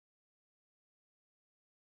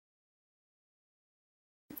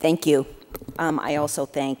Thank you. I also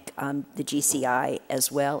thank the GCI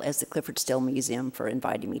as well as the Clyfford Still Museum for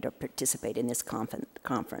inviting me to participate in this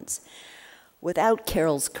conference. Without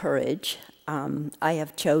Carol's courage, I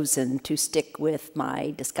have chosen to stick with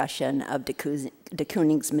my discussion of de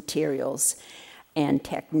Kooning's materials and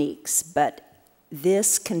techniques, but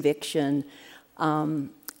this conviction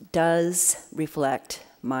does reflect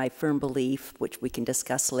my firm belief, which we can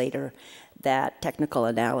discuss later, that technical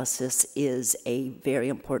analysis is a very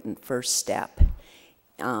important first step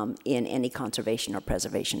in any conservation or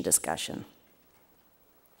preservation discussion.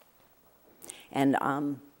 And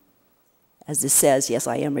as this says, yes,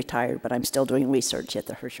 I am retired, but I'm still doing research at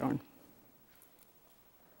the Hirshhorn.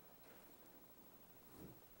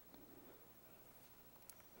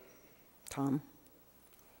 Tom?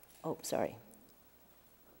 Oh, sorry.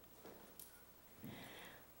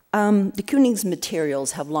 De Kooning's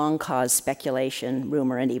materials have long caused speculation,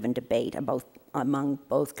 rumor, and even debate among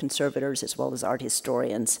both conservators as well as art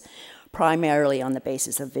historians, primarily on the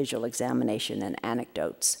basis of visual examination and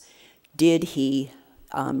anecdotes. Did he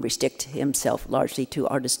restrict himself largely to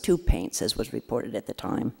artist tube paints, as was reported at the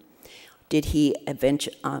time? Did he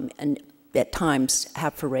eventually, at times,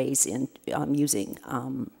 have forays in using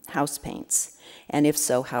house paints? And if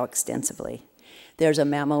so, how extensively? There's a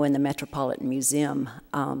memo in the Metropolitan Museum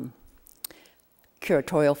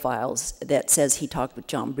curatorial files that says he talked with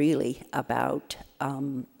John Brealey about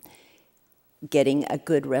getting a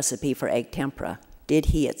good recipe for egg tempera. Did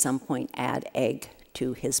he at some point add egg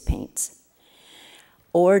to his paints?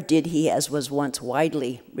 Or did he, as was once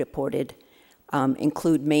widely reported,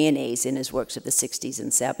 include mayonnaise in his works of the 60s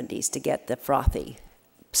and 70s to get the frothy,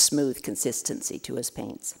 smooth consistency to his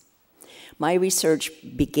paints? My research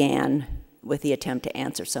began with the attempt to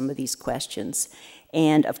answer some of these questions.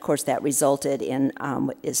 And of course that resulted in,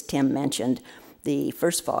 as Tim mentioned, the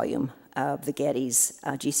first volume of the Getty's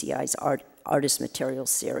GCI's Artist Materials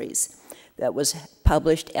series that was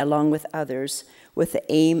published along with others with the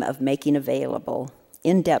aim of making available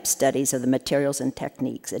in-depth studies of the materials and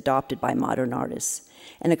techniques adopted by modern artists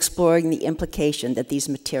and exploring the implication that these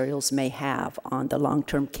materials may have on the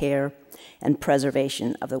long-term care and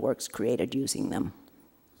preservation of the works created using them.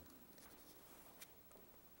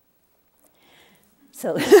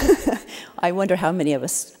 So I wonder how many of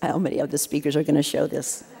the speakers are going to show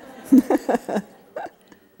this.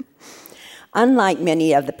 Unlike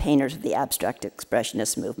many of the painters of the abstract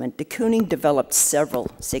expressionist movement, de Kooning developed several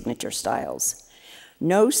signature styles.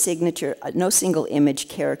 No single image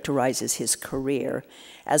characterizes his career,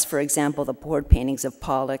 as for example the board paintings of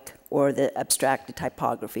Pollock or the abstracted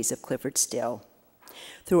typographies of Clyfford Still.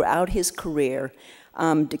 Throughout his career,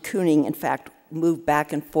 de Kooning, in fact, moved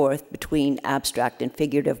back and forth between abstract and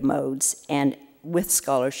figurative modes, and with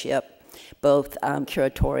scholarship, both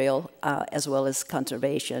curatorial as well as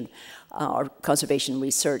conservation or conservation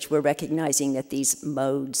research, we're recognizing that these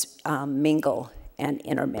modes mingle and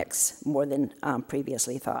intermix more than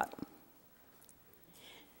previously thought.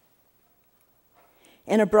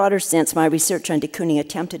 In a broader sense, my research on de Kooning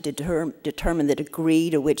attempted to determine the degree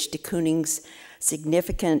to which de Kooning's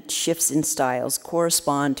significant shifts in styles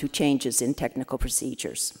correspond to changes in technical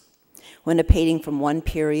procedures. When a painting from one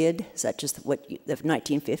period, such as the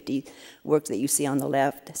 1950 work that you see on the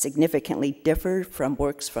left, significantly differed from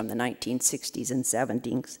works from the 1960s and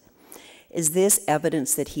 70s, is this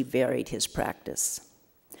evidence that he varied his practice?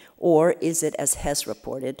 Or is it, as Hess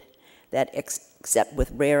reported, that except with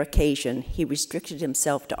rare occasion, he restricted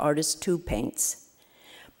himself to artist tube paints,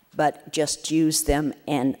 but just used them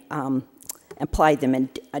and applied them in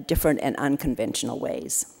different and unconventional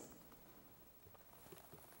ways?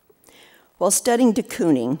 While studying de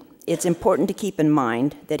Kooning, it's important to keep in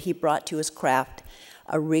mind that he brought to his craft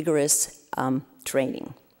a rigorous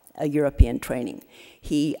training, a European training.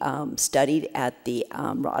 He studied at the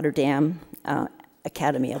Rotterdam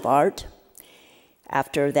Academy of Art.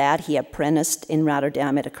 After that, he apprenticed in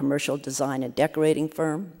Rotterdam at a commercial design and decorating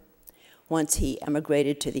firm. Once he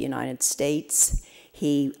emigrated to the United States,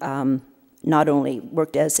 he not only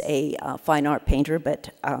worked as a fine art painter, but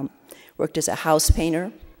worked as a house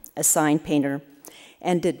painter, a sign painter,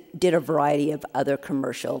 and did a variety of other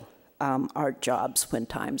commercial art jobs when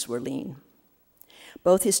times were lean.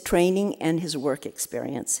 Both his training and his work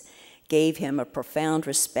experience gave him a profound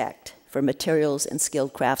respect for materials and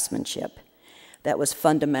skilled craftsmanship that was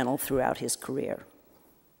fundamental throughout his career.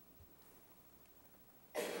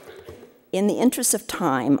 In the interest of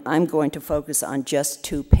time, I'm going to focus on just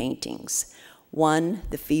two paintings. One,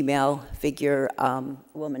 the female figure,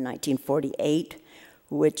 woman 1948,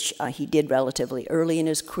 which he did relatively early in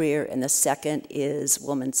his career, and the second is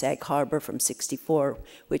Woman Sag Harbor from '64,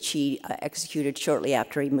 which he executed shortly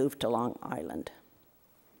after he moved to Long Island.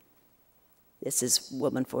 This is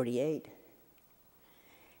Woman 48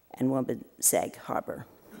 and Woman Sag Harbor.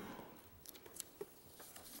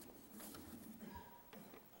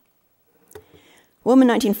 Woman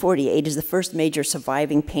 1948 is the first major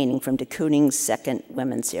surviving painting from de Kooning's second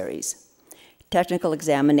Women series. Technical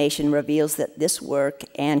examination reveals that this work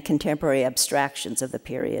and contemporary abstractions of the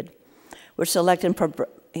period were selected from,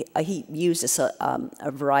 he used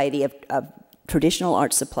a variety of traditional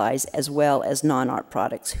art supplies as well as non-art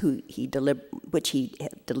products which he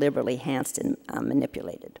deliberately enhanced and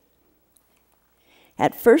manipulated.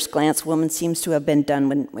 At first glance, Woman seems to have been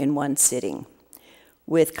done in one sitting,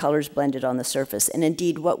 with colors blended on the surface, and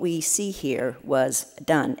indeed what we see here was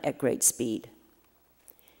done at great speed.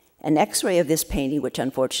 An X-ray of this painting, which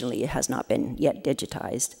unfortunately has not been yet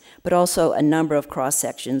digitized, but also a number of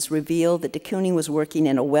cross-sections, reveal that de Kooning was working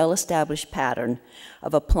in a well-established pattern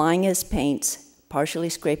of applying his paints, partially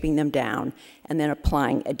scraping them down, and then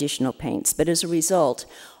applying additional paints. But as a result,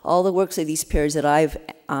 all the works of these periods that I've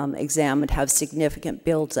examined have significant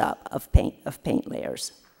builds-up of paint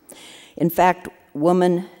layers. In fact,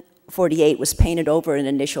 Woman 48 was painted over an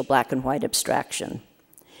initial black and white abstraction.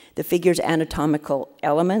 The figure's anatomical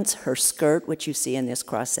elements, her skirt, which you see in this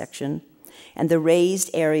cross-section, and the raised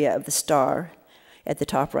area of the star at the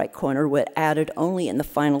top right corner were added only in the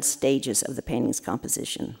final stages of the painting's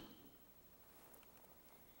composition.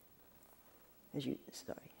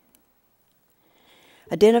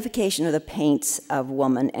 Identification of the paints of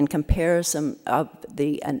Woman and comparison of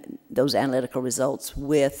those analytical results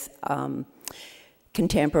with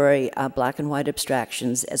contemporary black and white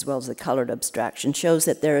abstractions, as well as the colored abstraction, shows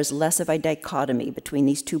that there is less of a dichotomy between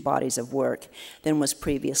these two bodies of work than was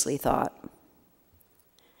previously thought.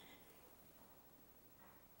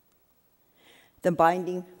 The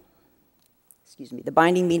binding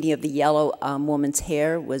meaning of the yellow woman's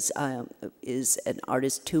hair is an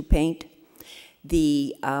artist 2 paint.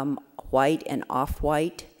 The white and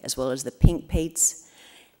off-white, as well as the pink paints,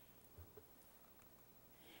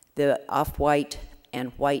 the off-white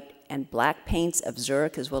and white and black paints of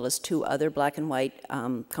Zurich, as well as 2 other black and white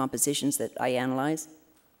compositions that I analyzed.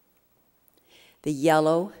 The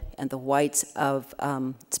yellow and the whites of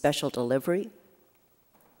Special Delivery,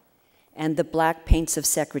 and the black paints of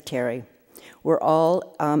Secretary were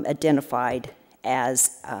all identified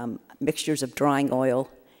as mixtures of drying oil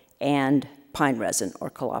and pine resin or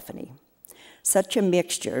colophony. Such a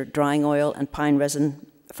mixture, drying oil and pine resin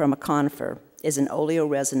from a conifer, is an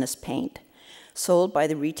oleoresinous paint sold by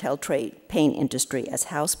the retail trade paint industry as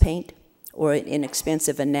house paint or an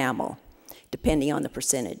inexpensive enamel, depending on the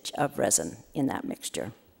percentage of resin in that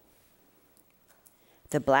mixture.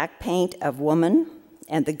 The black paint of Woman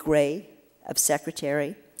and the gray of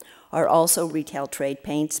Secretary are also retail trade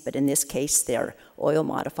paints, but in this case they're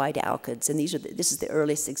oil-modified alkyds, and this is the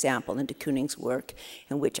earliest example in de Kooning's work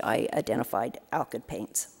in which I identified alkyd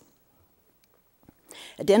paints.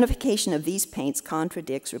 Identification of these paints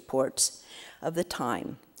contradicts reports of the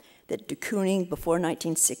time that de Kooning, before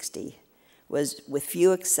 1960, was, with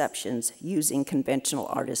few exceptions, using conventional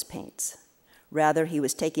artist paints. Rather, he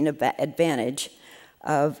was taking advantage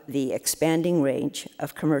of the expanding range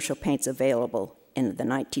of commercial paints available in the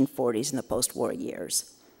 1940s and the post-war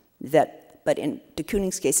years. But in de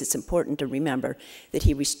Kooning's case, it's important to remember that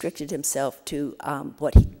he restricted himself to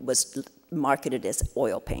what he was marketed as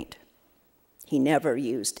oil paint. He never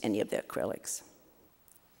used any of the acrylics.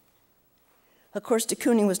 Of course, de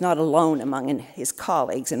Kooning was not alone among his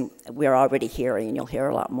colleagues, and we're already hearing, and you'll hear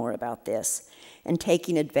a lot more about this, in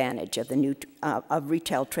taking advantage of the new of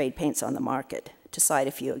retail trade paints on the market. To cite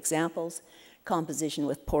a few examples, composition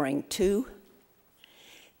with pouring 2.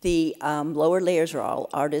 The lower layers are all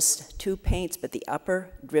artist 2 paints, but the upper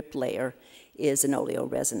drip layer is an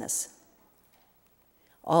oleoresinous.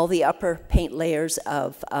 All the upper paint layers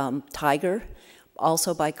of Tiger,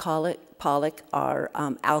 also by Pollock, are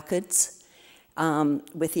alkyds,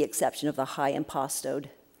 with the exception of the high impastoed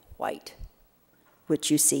white, which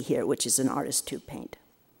you see here, which is an artist 2 paint.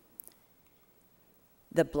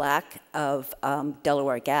 The black of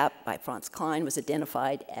Delaware Gap by Franz Klein was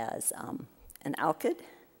identified as an alkyd,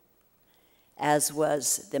 as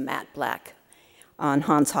was the matte black on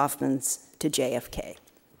Hans Hofmann's To JFK.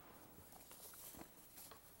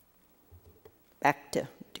 Back to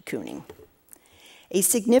de Kooning. A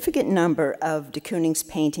significant number of de Kooning's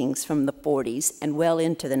paintings from the 40s and well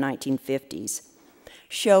into the 1950s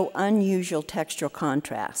show unusual textural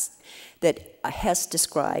contrasts that Hess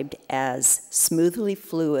described as smoothly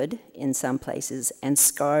fluid in some places and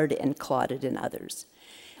scarred and clotted in others.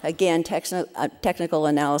 Again, technical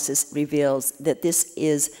analysis reveals that this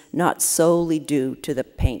is not solely due to the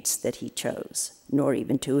paints that he chose, nor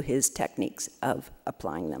even to his techniques of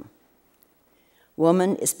applying them.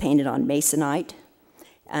 Woman is painted on masonite,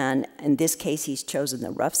 and in this case, he's chosen the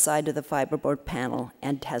rough side of the fiberboard panel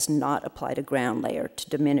and has not applied a ground layer to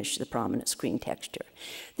diminish the prominent screen texture.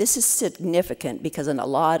 This is significant because in a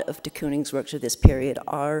lot of de Kooning's works of this period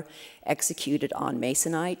are executed on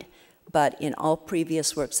masonite, but in all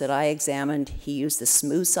previous works that I examined, he used the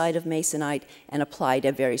smooth side of masonite and applied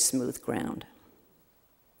a very smooth ground.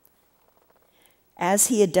 As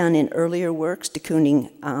he had done in earlier works, de Kooning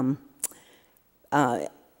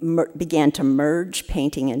began to merge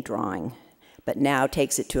painting and drawing, but now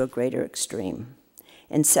takes it to a greater extreme.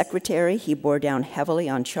 In Secretary, he bore down heavily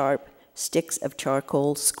on sharp sticks of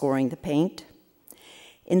charcoal, scoring the paint.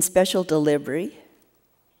 In Special Delivery,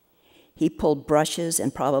 he pulled brushes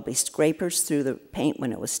and probably scrapers through the paint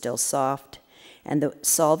when it was still soft, and the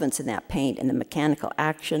solvents in that paint and the mechanical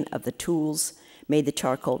action of the tools made the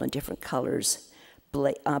charcoal in different colors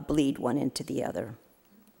bleed one into the other.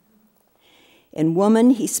 In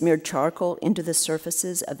Woman, he smeared charcoal into the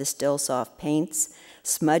surfaces of the still soft paints,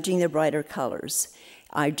 smudging the brighter colors.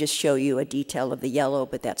 I just show you a detail of the yellow,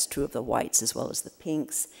 but that's true of the whites as well as the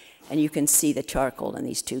pinks, and you can see the charcoal in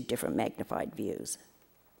these two different magnified views.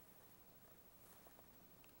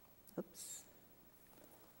 Oops.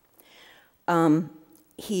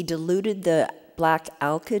 He diluted the black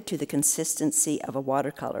alkyd to the consistency of a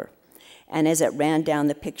watercolor, and as it ran down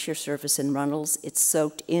the picture surface in runnels, it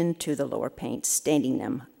soaked into the lower paints, staining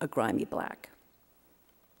them a grimy black.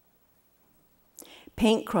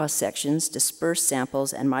 Paint cross-sections, dispersed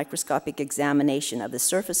samples, and microscopic examination of the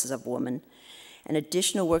surfaces of Woman, and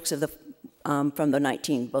additional works of from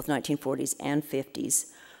the both 1940s and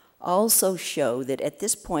 50s, also show that at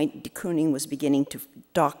this point, de Kooning was beginning to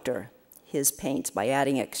doctor his paints by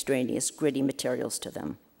adding extraneous gritty materials to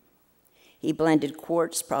them. He blended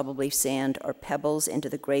quartz, probably sand or pebbles, into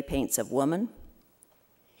the gray paints of Woman.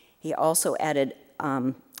 He also added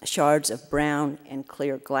shards of brown and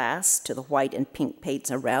clear glass to the white and pink paints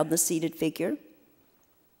around the seated figure.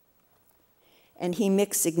 And he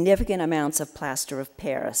mixed significant amounts of plaster of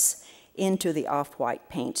Paris into the off-white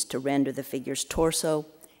paints to render the figure's torso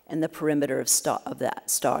and the perimeter of that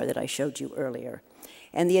star that I showed you earlier.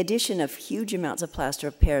 And the addition of huge amounts of plaster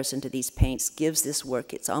of Paris into these paints gives this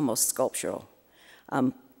work its almost sculptural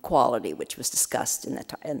quality, which was discussed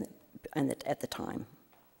at the time.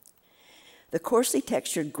 The coarsely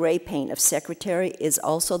textured gray paint of Secretary is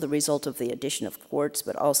also the result of the addition of quartz,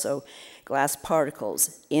 but also glass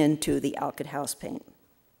particles into the alkyd house paint.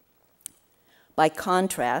 By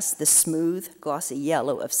contrast, the smooth, glossy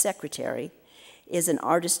yellow of Secretary is an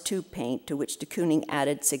artist tube paint to which de Kooning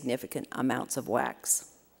added significant amounts of wax.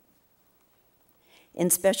 In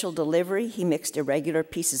Special Delivery, he mixed irregular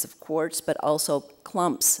pieces of quartz, but also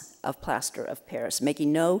clumps of plaster of Paris,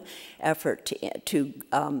 making no effort to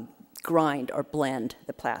grind or blend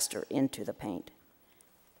the plaster into the paint.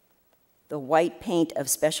 The white paint of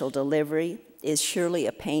Special Delivery is surely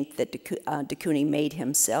a paint that de Kooning made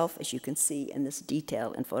himself, as you can see in this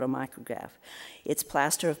detail in photomicrograph. It's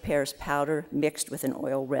plaster of Paris powder mixed with an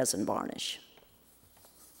oil resin varnish.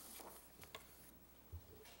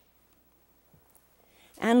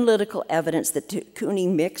 Analytical evidence that de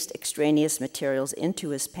Kooning mixed extraneous materials into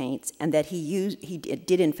his paints and that he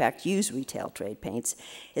did in fact use retail trade paints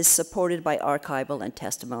is supported by archival and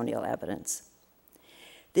testimonial evidence.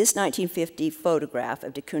 This 1950 photograph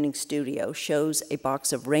of de Kooning's studio shows a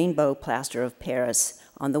box of rainbow plaster of Paris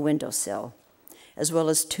on the windowsill, as well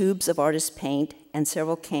as tubes of artist paint and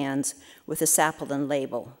several cans with a Sapelin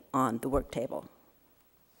label on the work table.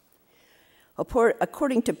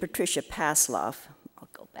 According to Patricia Pasloff, I'll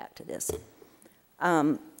go back to this,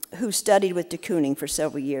 who studied with de Kooning for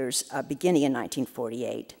several years, beginning in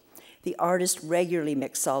 1948, the artist regularly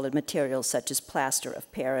mixed solid materials such as plaster of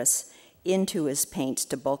Paris into his paints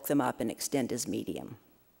to bulk them up and extend his medium.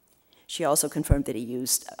 She also confirmed that he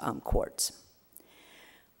used quartz.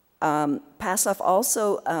 Pasloff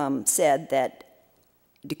also said that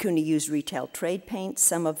de Kooning used retail trade paints,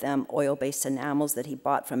 some of them oil-based enamels that he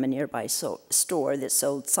bought from a nearby store that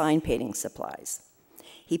sold sign painting supplies.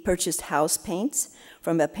 He purchased house paints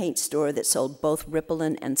from a paint store that sold both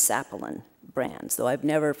Ripplin and Sapelin brands, though I've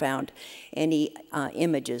never found any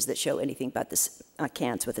images that show anything about this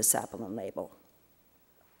cans with a Sapelin label.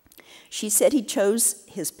 She said he chose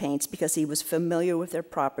his paints because he was familiar with their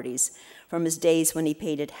properties from his days when he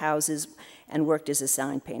painted houses and worked as a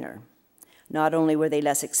sign painter. Not only were they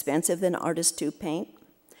less expensive than artist tube paint,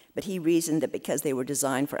 but he reasoned that because they were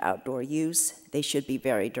designed for outdoor use, they should be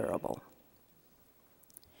very durable.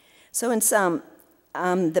 So in sum,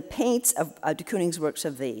 the paints of de Kooning's works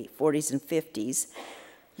of the 40s and 50s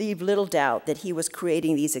leave little doubt that he was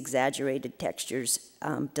creating these exaggerated textures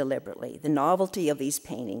deliberately. The novelty of these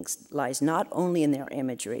paintings lies not only in their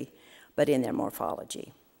imagery, but in their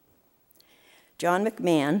morphology. John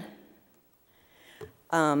McMahon,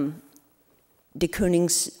 de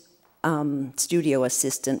Kooning's studio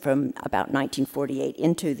assistant from about 1948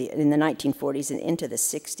 in the 1940s and into the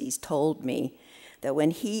 60s, told me that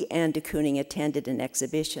when he and de Kooning attended an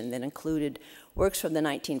exhibition that included works from the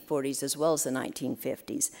 1940s as well as the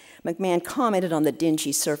 1950s, McMahon commented on the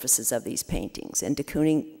dingy surfaces of these paintings, and de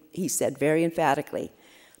Kooning, he said very emphatically,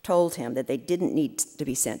 told him that they didn't need to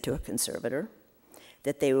be sent to a conservator,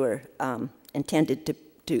 that they were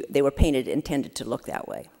they were painted intended to look that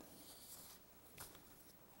way.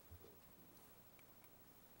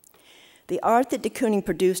 The art that de Kooning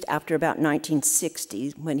produced after about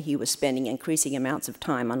 1960, when he was spending increasing amounts of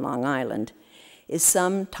time on Long Island, is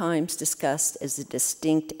sometimes discussed as a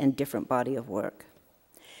distinct and different body of work.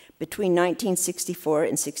 Between 1964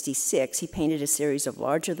 and 66, he painted a series of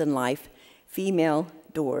larger-than-life female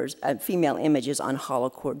images on hollow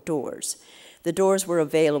core doors. The doors were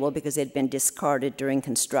available because they'd been discarded during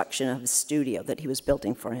construction of the studio that he was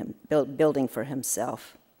building for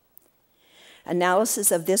himself.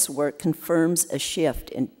 Analysis of this work confirms a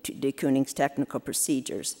shift in de Kooning's technical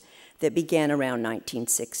procedures that began around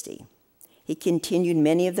 1960. He continued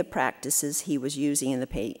many of the practices he was using in the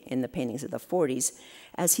paintings of the 40s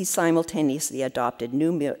as he simultaneously adopted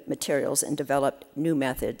new materials and developed new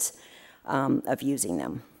methods of using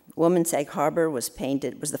them. Woman Sag Harbor was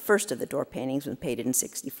the first of the door paintings, was painted in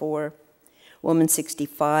 64. Woman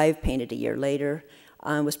 65, painted a year later,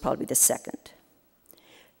 was probably the second.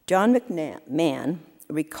 John McMahon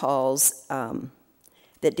recalls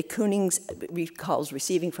that de Kooning's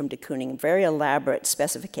receiving from de Kooning very elaborate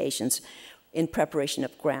specifications in preparation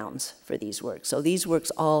of grounds for these works. So these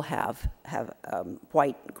works all have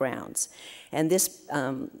white grounds, and this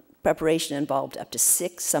preparation involved up to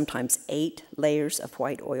 6, sometimes 8 layers of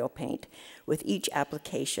white oil paint, with each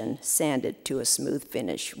application sanded to a smooth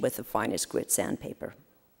finish with the finest grit sandpaper.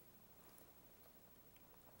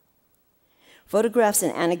 Photographs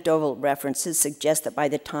and anecdotal references suggest that by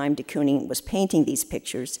the time de Kooning was painting these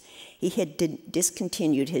pictures, he had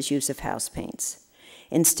discontinued his use of house paints.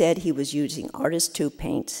 Instead, he was using artist tube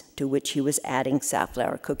paints, to which he was adding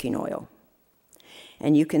safflower cooking oil.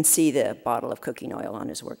 And you can see the bottle of cooking oil on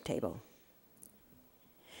his work table.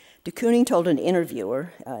 De Kooning told an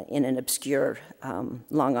interviewer in an obscure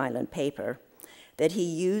Long Island paper that he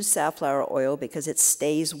used safflower oil because it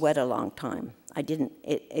stays wet a long time.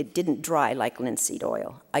 It didn't dry like linseed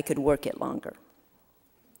oil. I could work it longer.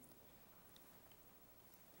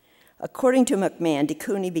 According to McMahon, de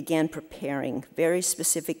Kooning began preparing very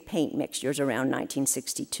specific paint mixtures around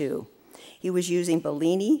 1962. He was using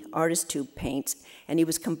Bellini artist tube paints, and he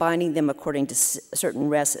was combining them according to certain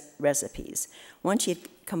recipes. Once he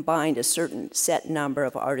had combined a certain set number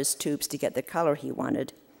of artist tubes to get the color he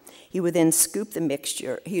wanted, he would then scoop the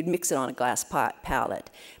mixture. He would mix it on a glass palette,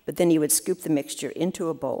 but then he would scoop the mixture into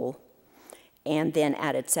a bowl and then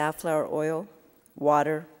added safflower oil,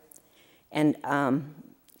 water, and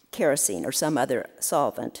kerosene or some other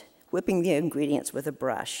solvent, whipping the ingredients with a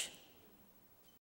brush.